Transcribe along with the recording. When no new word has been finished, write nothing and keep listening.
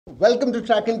Welcome to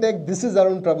Track and Tech. This is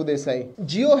Arun Prabhudesai.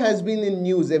 Jio has been in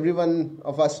news. Everyone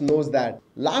of us knows that.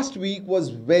 Last week was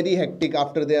very hectic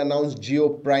after they announced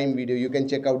Jio Prime video. You can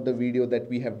check out the video that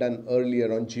we have done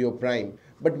earlier on Jio Prime.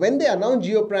 But when they announced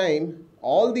Jio Prime,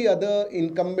 all the other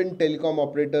incumbent telecom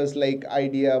operators like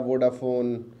Idea,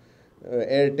 Vodafone,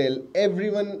 Airtel,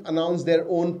 everyone announced their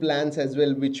own plans as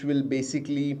well, which will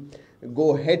basically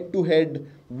go head to head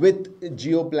with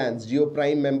Jio plans, Jio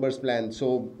Prime members plan.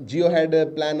 So Jio had a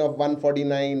plan of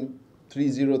 149,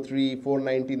 303,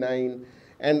 499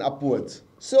 and upwards.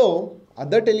 So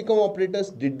other telecom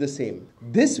operators did the same.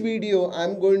 This video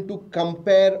I'm going to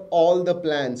compare all the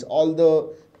plans, all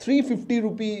the 350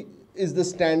 rupee is the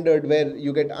standard where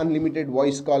you get unlimited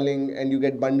voice calling and you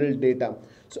get bundled data.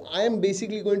 So I am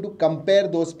basically going to compare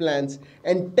those plans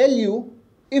and tell you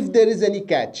if there is any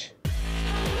catch.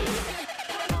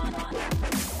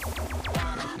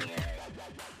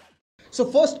 So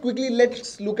first, quickly,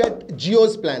 let's look at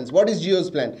Jio's plans. What is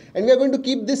Jio's plan? And we are going to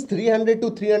keep this 300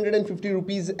 to 350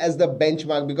 rupees as the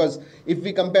benchmark, because if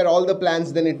we compare all the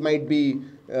plans, then it might be,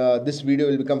 this video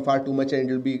will become far too much and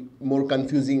it will be more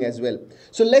confusing as well.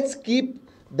 So let's keep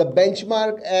the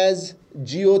benchmark as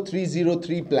Jio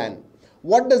 303 plan.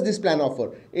 What does this plan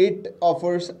offer? It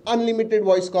offers unlimited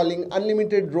voice calling,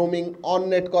 unlimited roaming,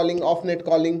 on-net calling, off-net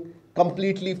calling,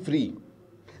 completely free.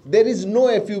 There is no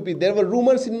FUP. There were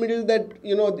rumors in middle that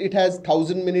it has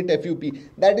 1000-minute FUP.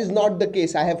 That is not the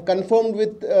case. I have confirmed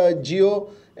with Jio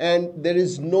and there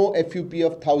is no FUP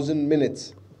of 1000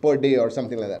 minutes per day or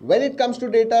something like that. When it comes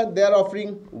to data, they are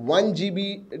offering 1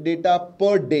 GB data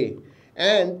per day.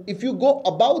 And if you go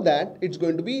above that, it's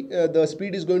going to be, the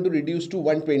speed is going to reduce to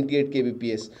 128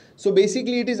 kbps. So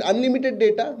basically it is unlimited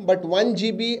data, but 1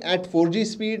 GB at 4G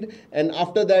speed and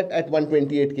after that at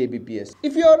 128 kbps.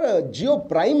 If you are a Jio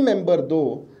Prime member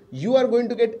though, you are going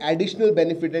to get additional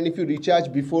benefit, and if you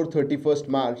recharge before 31st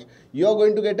March, you are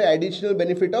going to get an additional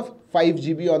benefit of 5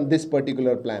 GB on this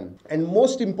particular plan. And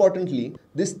most importantly,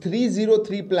 this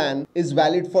 303 plan is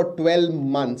valid for 12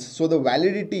 months. So the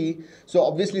validity, so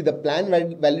obviously the plan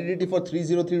validity for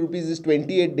 303 rupees is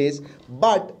 28 days,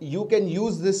 but you can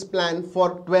use this plan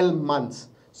for 12 months.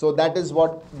 So that is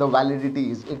what the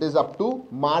validity is. It is up to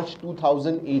March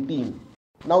 2018.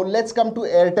 Now let's come to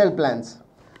Airtel plans.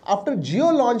 After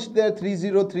Jio launched their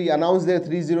 303, announced their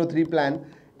 303 plan,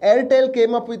 Airtel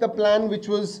came up with a plan which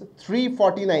was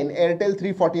 349, Airtel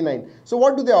 349. So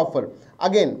what do they offer?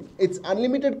 Again, it's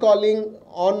unlimited calling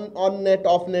on net,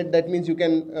 off net. That means you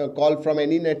can call from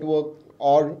any network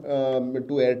or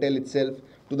to Airtel itself,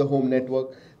 to the home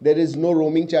network. There is no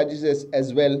roaming charges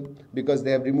as well, because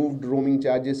they have removed roaming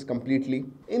charges completely.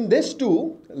 In this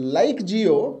too, like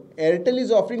Jio, Airtel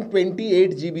is offering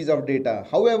 28 GBs of data.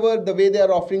 However, the way they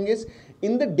are offering is,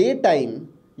 in the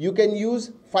daytime, you can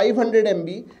use 500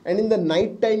 MB and in the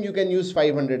night time you can use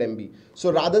 500 MB.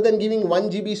 So rather than giving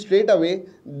 1 GB straight away,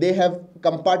 they have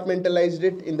compartmentalized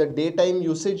it in the daytime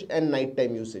usage and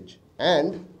nighttime usage.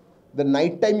 And the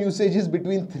nighttime usage is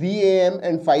between 3 AM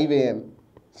and 5 AM.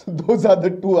 So those are the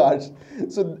 2 hours.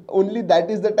 So only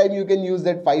that is the time you can use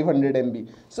that 500 MB.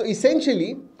 So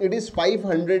essentially it is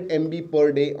 500 MB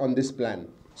per day on this plan.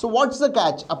 So what's the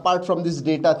catch apart from this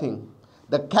data thing?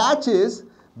 The catch is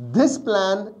this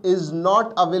plan is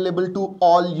not available to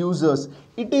all users.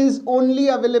 It is only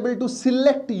available to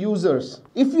select users.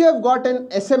 If you have got an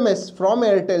SMS from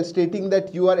Airtel stating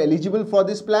that you are eligible for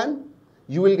this plan,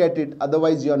 you will get it.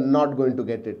 Otherwise you are not going to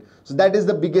get it. So that is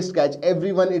the biggest catch.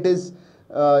 Everyone is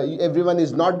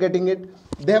not getting it.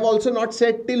 They have also not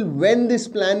said till when this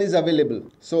plan is available.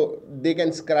 So they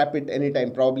can scrap it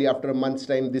anytime. Probably after a month's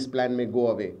time, this plan may go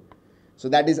away. So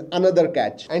that is another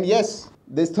catch. And yes,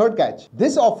 this third catch.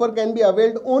 This offer can be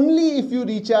availed only if you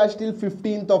recharge till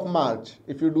 15th of March.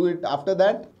 If you do it after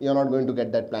that, you're not going to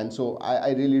get that plan. So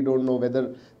I really don't know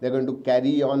whether they're going to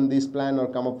carry on this plan or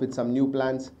come up with some new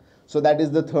plans. So that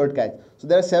is the third catch. So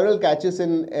there are several catches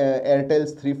in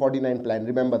Airtel's 349 plan.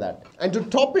 Remember that. And to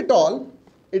top it all,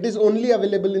 it is only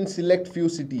available in select few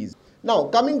cities. Now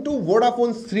coming to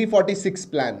Vodafone's 346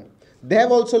 plan. They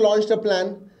have also launched a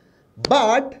plan,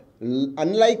 but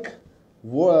unlike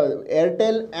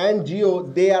Airtel and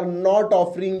Jio, they are not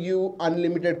offering you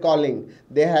unlimited calling.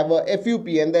 They have a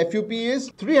FUP, and the FUP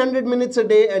is 300 minutes a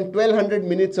day and 1200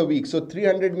 minutes a week. So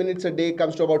 300 minutes a day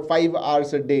comes to about 5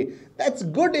 hours a day. That's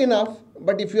good enough,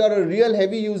 but if you are a real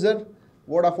heavy user,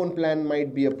 Vodafone plan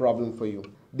might be a problem for you.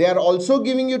 They are also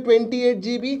giving you 28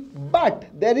 GB, but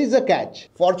there is a catch.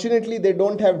 Fortunately, they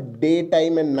don't have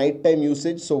daytime and nighttime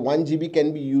usage, so 1 GB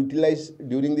can be utilized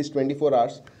during these 24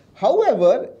 hours.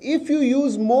 However, if you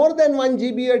use more than 1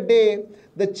 GB a day,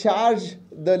 the charge,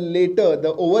 the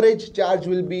overage charge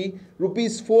will be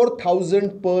rupees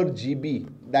 4,000 per GB.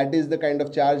 That is the kind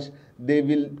of charge they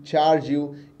will charge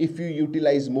you if you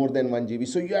utilize more than 1 GB.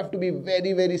 So you have to be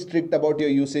very, very strict about your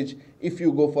usage if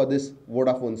you go for this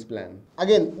Vodafone's plan.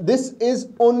 Again, this is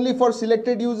only for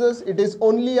selected users. It is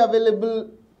only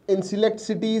available in select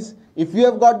cities. If you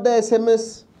have got the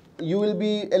SMS, you will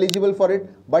be eligible for it,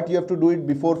 but you have to do it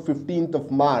before 15th of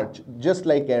March, just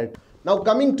like Airtel. Now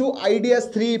coming to Idea's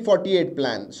 348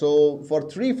 plan. So for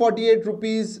 348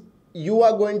 rupees, you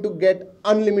are going to get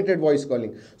unlimited voice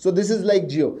calling. So this is like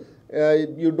Jio.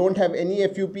 You don't have any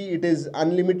FUP. It is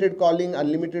unlimited calling,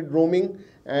 unlimited roaming,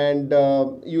 and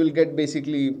you will get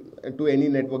basically to any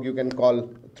network you can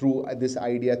call through this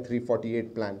Idea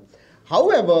 348 plan.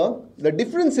 However, the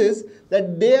difference is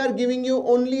that they are giving you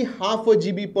only half a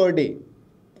GB per day.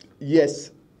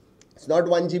 Yes, it's not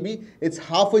 1 GB, it's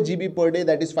half a GB per day,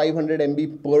 that is 500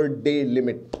 MB per day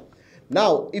limit.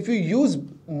 Now, if you use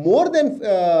more than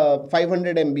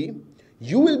 500 MB,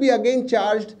 you will be again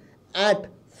charged at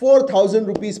 4,000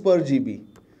 rupees per GB.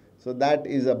 So that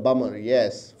is a bummer.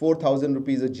 Yes, 4,000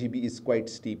 rupees a GB is quite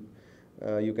steep.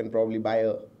 You can probably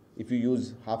buy if you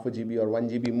use half a GB or 1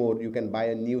 GB more, you can buy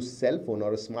a new cell phone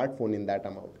or a smartphone in that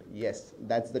amount. Yes,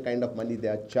 that's the kind of money they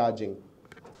are charging.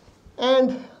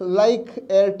 And like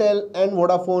Airtel and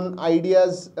Vodafone,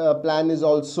 Idea's plan is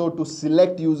also to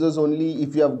select users only.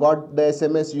 If you have got the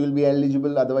SMS, you will be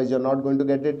eligible, otherwise you're not going to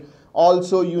get it.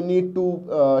 Also, you need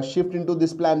to shift into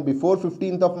this plan before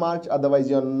 15th of March, otherwise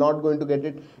you're not going to get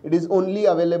it. It is only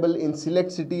available in select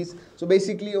cities. So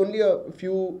basically only a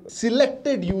few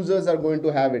selected users are going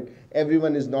to have it.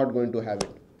 Everyone is not going to have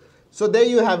it. So there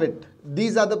you have it.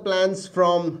 These are the plans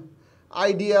from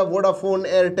Idea, Vodafone,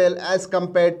 Airtel as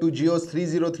compared to Jio's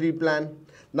 303 plan.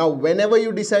 Now, whenever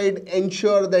you decide,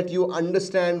 ensure that you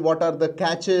understand what are the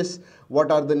catches,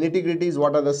 what are the nitty-gritties,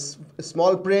 what are the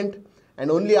small print, and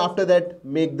only after that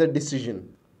make the decision.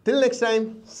 Till next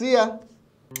time, see ya.